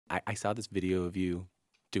I saw this video of you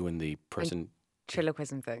doing the person...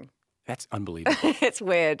 Ventriloquism thing. That's unbelievable. It's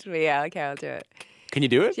weird. But yeah, okay, I'll do it. Can you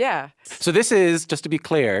do it? Yeah. So this is, just to be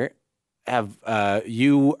clear,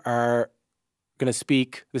 you are going to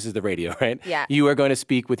speak, this is the radio, right? Yeah. You are going to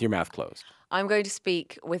speak with your mouth closed. I'm going to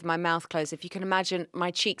speak with my mouth closed. If you can imagine,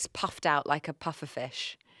 my cheeks puffed out like a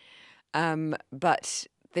pufferfish. But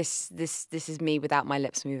this is me without my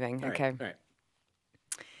lips moving. All okay. Right, all right.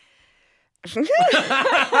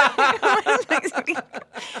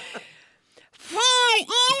 Hi,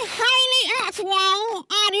 I'm Hayley Atwell,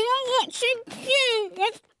 and you're watching Q.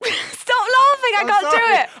 Stop laughing! I can't do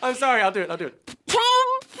it. I'm sorry. I'll do it. Tom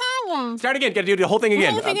Power. Start again. Gotta do the whole thing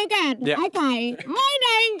again. Whole thing again. Yeah. Okay. My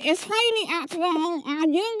name is Hayley Atwell,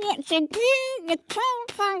 and you're watching Q with Tom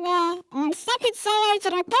Power. I'm stuck inside,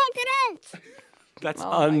 and I can't get out. That's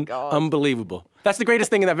my God. unbelievable. That's the greatest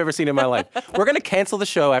thing that I've ever seen in my life. We're going to cancel the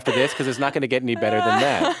show after this because it's not going to get any better than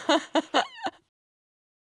that.